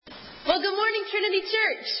Well, good morning, Trinity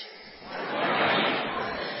Church.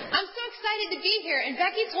 I'm so excited to be here, and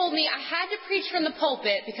Becky told me I had to preach from the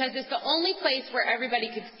pulpit because it's the only place where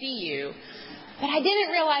everybody could see you. But I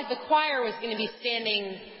didn't realize the choir was going to be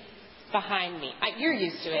standing behind me. You're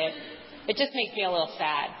used to it. It just makes me a little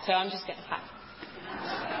sad, so I'm just going to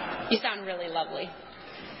hi. You sound really lovely.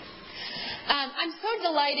 I'm so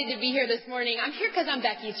delighted to be here this morning. I'm here because I'm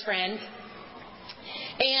Becky's friend.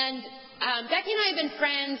 And Becky and I have been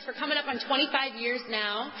friends for coming up on 25 years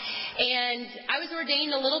now, and I was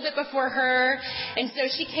ordained a little bit before her, and so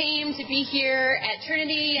she came to be here at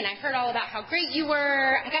Trinity, and I heard all about how great you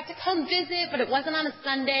were. I got to come visit, but it wasn't on a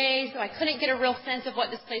Sunday, so I couldn't get a real sense of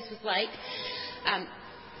what this place was like.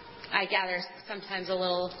 I gather sometimes a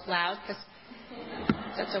little loud, because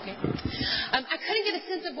that's okay. I couldn't get a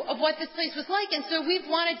sense of what this place was like, and so we've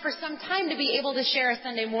wanted for some time to be able to share a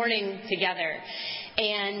Sunday morning together.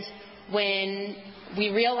 And when we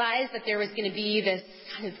realized that there was going to be this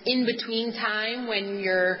kind of in-between time when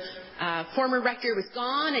your former rector was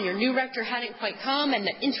gone and your new rector hadn't quite come and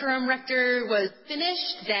the interim rector was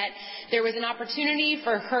finished, that there was an opportunity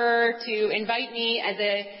for her to invite me as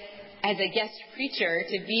a guest preacher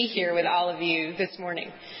to be here with all of you this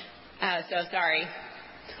morning. So sorry.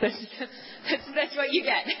 That's what you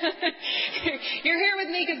get. You're here with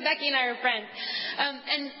me because Becky and I are friends.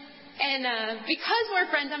 And because we're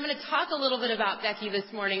friends, I'm going to talk a little bit about Becky this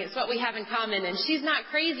morning. It's what we have in common, and she's not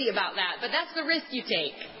crazy about that, but that's the risk you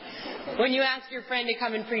take when you ask your friend to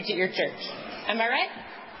come and preach at your church. Am I right?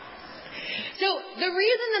 So the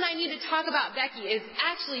reason that I need to talk about Becky is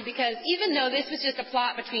actually because even though this was just a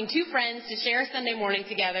plot between two friends to share a Sunday morning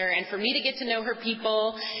together and for me to get to know her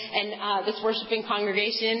people and this worshiping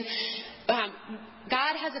congregation,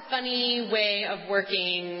 God has a funny way of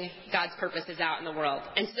working God's purposes out in the world.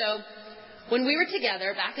 And so when we were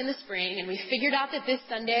together back in the spring and we figured out that this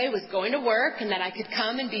Sunday was going to work and that I could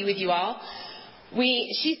come and be with you all,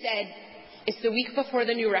 she said, it's the week before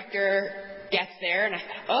the new rector gets there. And I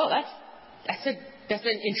thought, oh, that's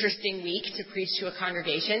an interesting week to preach to a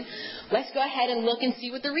congregation. Let's go ahead and look and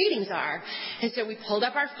see what the readings are. And so we pulled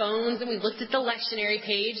up our phones and we looked at the lectionary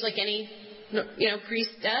page like any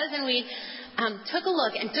priest does, and we took a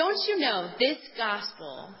look. And don't you know, this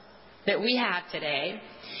gospel that we have today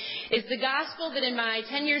is the gospel that in my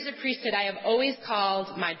 10 years of priesthood I have always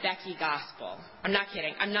called my Becky gospel. I'm not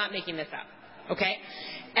kidding. I'm not making this up. Okay?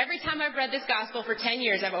 Every time I've read this gospel for 10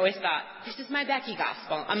 years, I've always thought, this is my Becky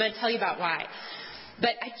gospel. I'm going to tell you about why.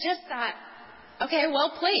 But I just thought, okay,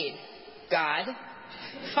 well played, God.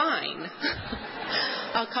 Fine.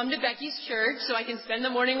 I'll come to Becky's church so I can spend the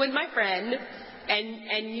morning with my friend,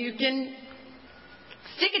 and you can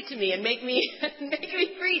stick it to me and make me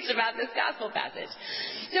preach about this gospel passage.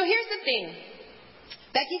 So here's the thing.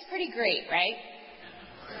 Becky's pretty great, right?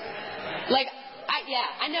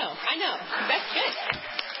 I know. That's good.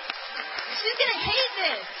 She's going to hate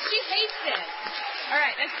this. She hates this. All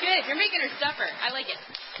right, that's good. You're making her suffer. I like it.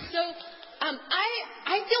 So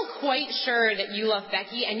I feel quite sure that you love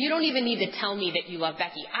Becky, and you don't even need to tell me that you love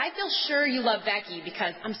Becky. I feel sure you love Becky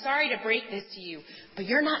because I'm sorry to break this to you, but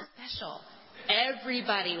you're not special.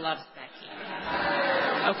 Everybody loves Becky.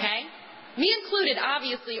 Okay? Me included,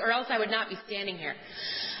 obviously, or else I would not be standing here.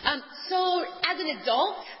 So as an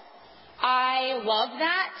adult, I love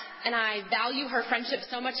that, and I value her friendship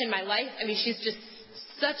so much in my life. I mean, she's just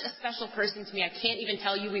such a special person to me. I can't even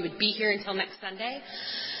tell you we would be here until next Sunday.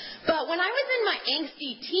 But when I was in my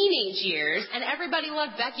angsty teenage years, and everybody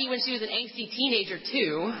loved Becky when she was an angsty teenager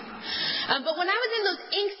too, but when I was in those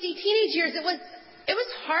angsty teenage years, it was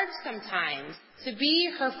hard sometimes to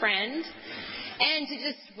be her friend and to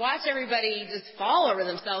just watch everybody just fall over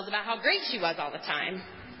themselves about how great she was all the time.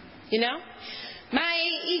 You know? My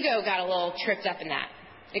ego got a little tripped up in that.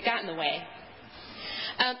 It got in the way.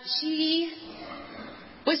 She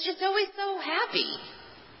was just always so happy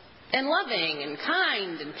and loving and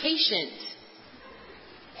kind and patient.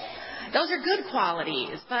 Those are good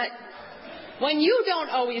qualities, but when you don't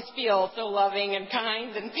always feel so loving and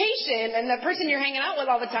kind and patient, and the person you're hanging out with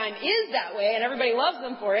all the time is that way and everybody loves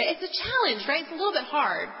them for it, it's a challenge, right? It's a little bit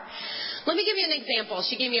hard. Let me give you an example.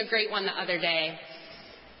 She gave me a great one the other day.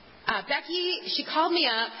 Becky, she called me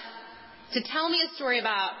up to tell me a story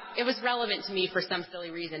about, it was relevant to me for some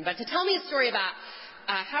silly reason, but to tell me a story about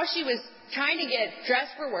how she was trying to get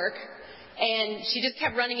dressed for work, and she just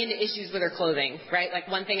kept running into issues with her clothing, right? Like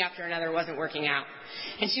one thing after another wasn't working out.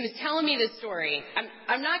 And she was telling me this story.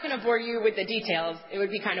 I'm not going to bore you with the details. It would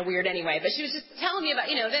be kind of weird anyway. But she was just telling me about,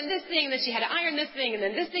 then this thing, that she had to iron this thing, and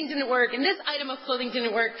then this thing didn't work, and this item of clothing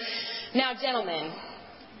didn't work. Now, gentlemen,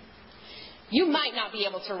 you might not be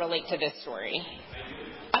able to relate to this story.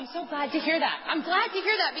 I'm so glad to hear that. I'm glad to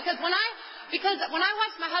hear that because when I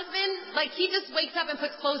watch my husband, like he just wakes up and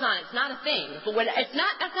puts clothes on. It's not a thing. But that's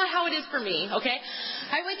not how it is for me, okay?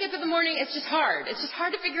 I wake up in the morning, it's just hard. It's just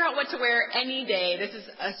hard to figure out what to wear any day. This is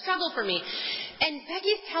a struggle for me. And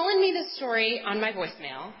Becky's telling me this story on my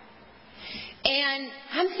voicemail. And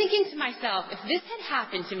I'm thinking to myself, if this had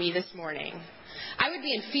happened to me this morning, I would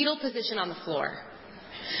be in fetal position on the floor.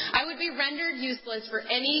 I would be rendered useless for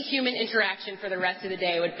any human interaction for the rest of the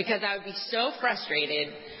day because I would be so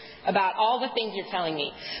frustrated about all the things you're telling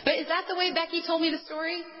me. But is that the way Becky told me the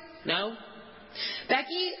story? No.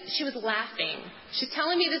 Becky, she was laughing. She's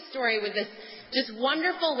telling me this story with this just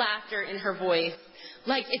wonderful laughter in her voice.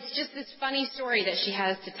 Like it's just this funny story that she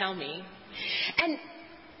has to tell me.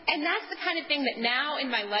 And that's the kind of thing that now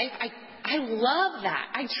in my life, I love that.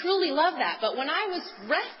 I truly love that. But when I was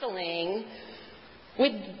wrestling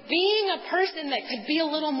with being a person that could be a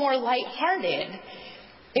little more lighthearted,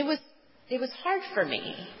 it was hard for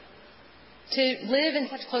me to live in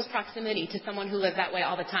such close proximity to someone who lives that way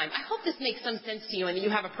all the time. I hope this makes some sense to you and that you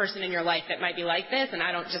have a person in your life that might be like this, and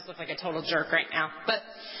I don't just look like a total jerk right now. But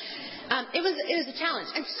it was a challenge.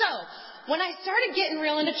 And so when I started getting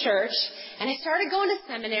real into church and I started going to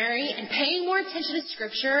seminary and paying more attention to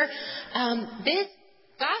Scripture, this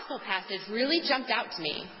gospel passage really jumped out to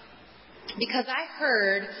me because I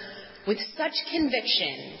heard with such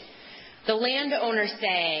conviction the landowner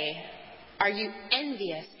say, "Are you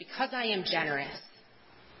envious because I am generous?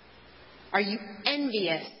 Are you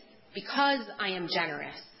envious because I am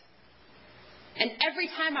generous?" And every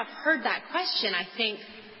time I've heard that question, I think,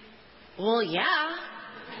 well, yeah.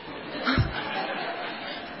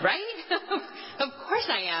 Right? Of course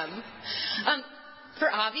I am.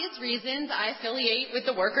 For obvious reasons, I affiliate with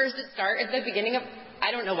the workers that start at the beginning of... I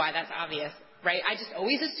don't know why that's obvious, right? I just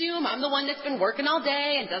always assume I'm the one that's been working all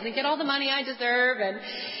day and doesn't get all the money I deserve. And,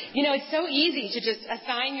 it's so easy to just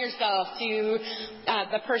assign yourself to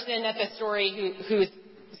the person at the story who's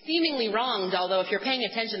seemingly wronged, although if you're paying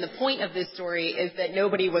attention, the point of this story is that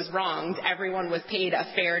nobody was wronged. Everyone was paid a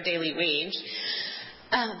fair daily wage.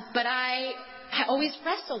 But I always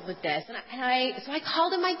wrestled with this. So I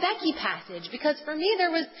called it my Becky passage because for me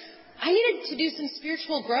I needed to do some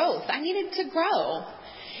spiritual growth. I needed to grow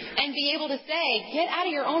and be able to say, get out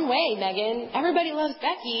of your own way, Megan. Everybody loves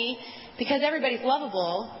Becky because everybody's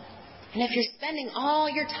lovable. And if you're spending all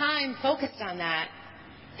your time focused on that,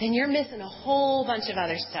 then you're missing a whole bunch of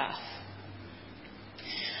other stuff.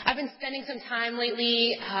 I've been spending some time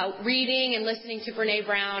lately reading and listening to Brene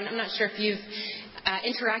Brown. I'm not sure if you've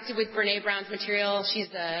interacted with Brene Brown's material. She's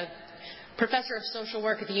a professor of social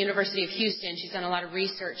work at the University of Houston. She's done a lot of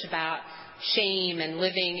research about shame and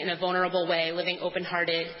living in a vulnerable way, living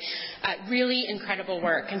open-hearted. Really incredible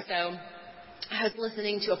work. And so I was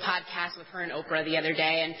listening to a podcast with her and Oprah the other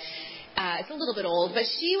day, and it's a little bit old, but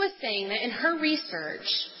she was saying that in her research,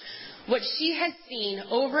 what she has seen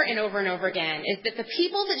over and over and over again is that the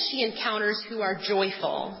people that she encounters who are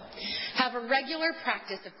joyful have a regular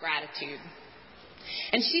practice of gratitude.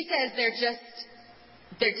 And she says they're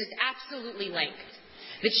just absolutely linked.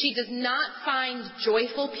 That she does not find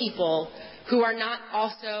joyful people who are not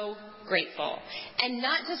also grateful. And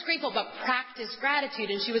not just grateful, but practice gratitude.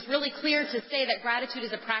 And she was really clear to say that gratitude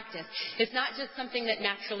is a practice. It's not just something that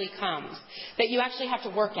naturally comes. That you actually have to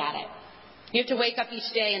work at it. You have to wake up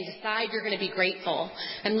each day and decide you're going to be grateful.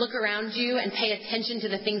 And look around you and pay attention to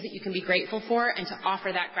the things that you can be grateful for and to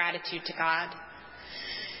offer that gratitude to God.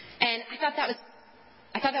 And I thought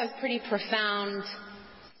that was pretty profound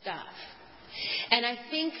stuff. And I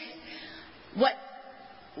think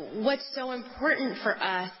what's so important for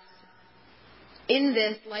us in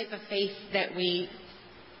this life of faith that we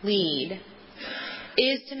lead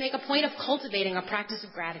is to make a point of cultivating a practice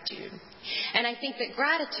of gratitude. And I think that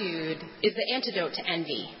gratitude is the antidote to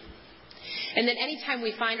envy. And that anytime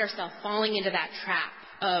we find ourselves falling into that trap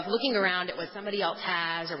of looking around at what somebody else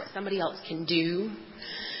has or what somebody else can do,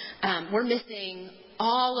 we're missing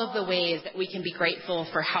all of the ways that we can be grateful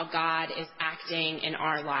for how God is acting in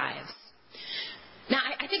our lives. Now,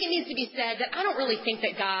 I think it needs to be said that I don't really think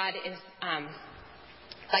that God is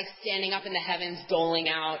like standing up in the heavens doling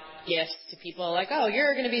out gifts to people like, oh,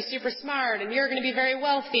 you're going to be super smart and you're going to be very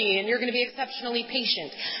wealthy and you're going to be exceptionally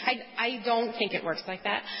patient. I don't think it works like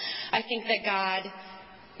that. I think that God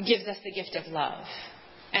gives us the gift of love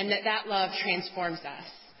and that love transforms us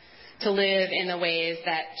to live in the ways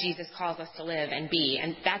that Jesus calls us to live and be.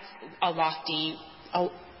 And that's a lofty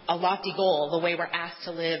goal, the way we're asked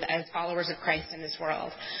to live as followers of Christ in this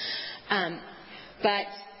world. But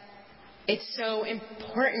it's so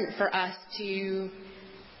important for us to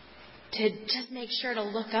just make sure to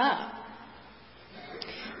look up.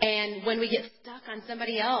 And when we get stuck on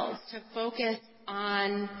somebody else, to focus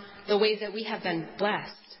on the ways that we have been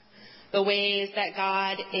blessed, the ways that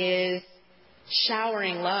God is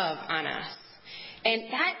showering love on us. And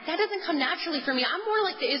that doesn't come naturally for me. I'm more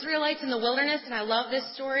like the Israelites in the wilderness, and I love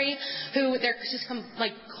this story, who they're just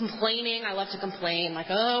complaining. I love to complain, like,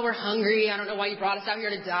 oh, we're hungry. I don't know why you brought us out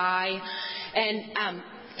here to die. And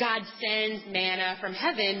God sends manna from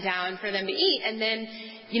heaven down for them to eat. And then,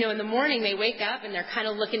 in the morning they wake up and they're kind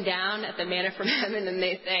of looking down at the manna from heaven and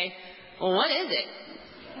they say, well, what is it?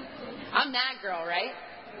 I'm that girl, right?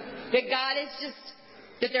 That God is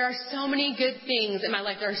that there are so many good things in my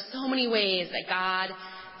life. There are so many ways that God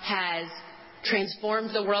has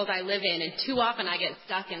transformed the world I live in. And too often I get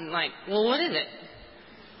stuck in well, what is it?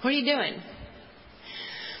 What are you doing?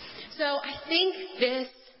 So I think this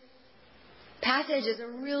passage is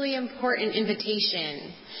a really important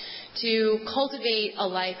invitation to cultivate a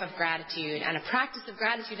life of gratitude and a practice of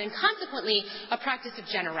gratitude, and consequently a practice of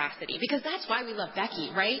generosity. Because that's why we love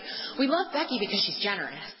Becky, right? We love Becky because she's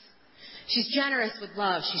generous. She's generous with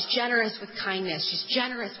love. She's generous with kindness. She's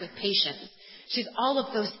generous with patience. She's all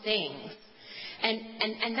of those things.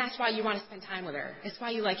 And that's why you want to spend time with her. It's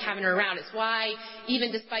why you like having her around. It's why,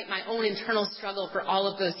 even despite my own internal struggle for all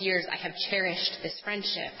of those years, I have cherished this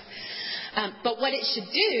friendship. But what it should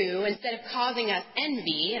do, instead of causing us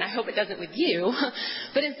envy, and I hope it doesn't with you,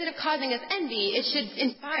 but instead of causing us envy, it should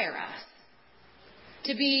inspire us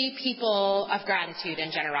to be people of gratitude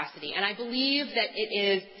and generosity. And I believe that it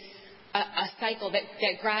is a cycle that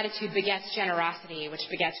gratitude begets generosity, which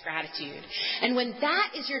begets gratitude. And when that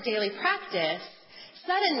is your daily practice,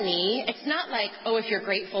 suddenly it's not like, oh, if you're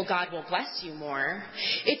grateful, God will bless you more.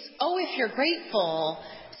 It's, oh, if you're grateful,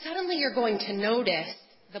 suddenly you're going to notice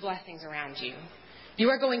the blessings around you. You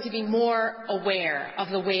are going to be more aware of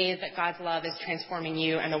the ways that God's love is transforming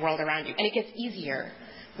you and the world around you. And it gets easier.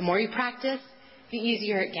 The more you practice, the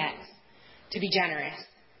easier it gets to be generous,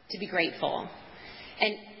 to be grateful.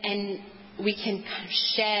 And we can kind of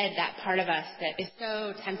shed that part of us that is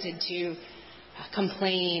so tempted to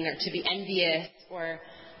complain or to be envious or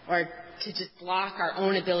to just block our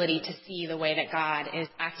own ability to see the way that God is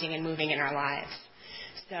acting and moving in our lives.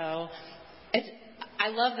 So I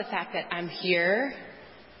love the fact that I'm here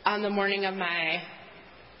on the morning of my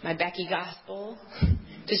Becky Gospel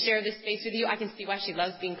to share this space with you. I can see why she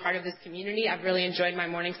loves being part of this community. I've really enjoyed my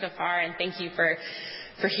morning so far, and thank you for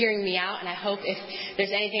hearing me out. And I hope if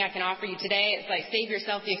there's anything I can offer you today, it's like save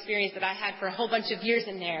yourself the experience that I had for a whole bunch of years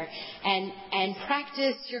in there, and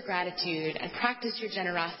practice your gratitude and practice your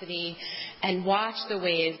generosity and watch the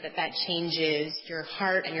ways that changes your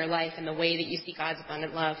heart and your life and the way that you see God's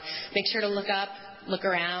abundant love. Make sure to look up, look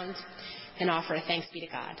around, and offer a thanks be to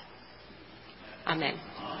God. Amen.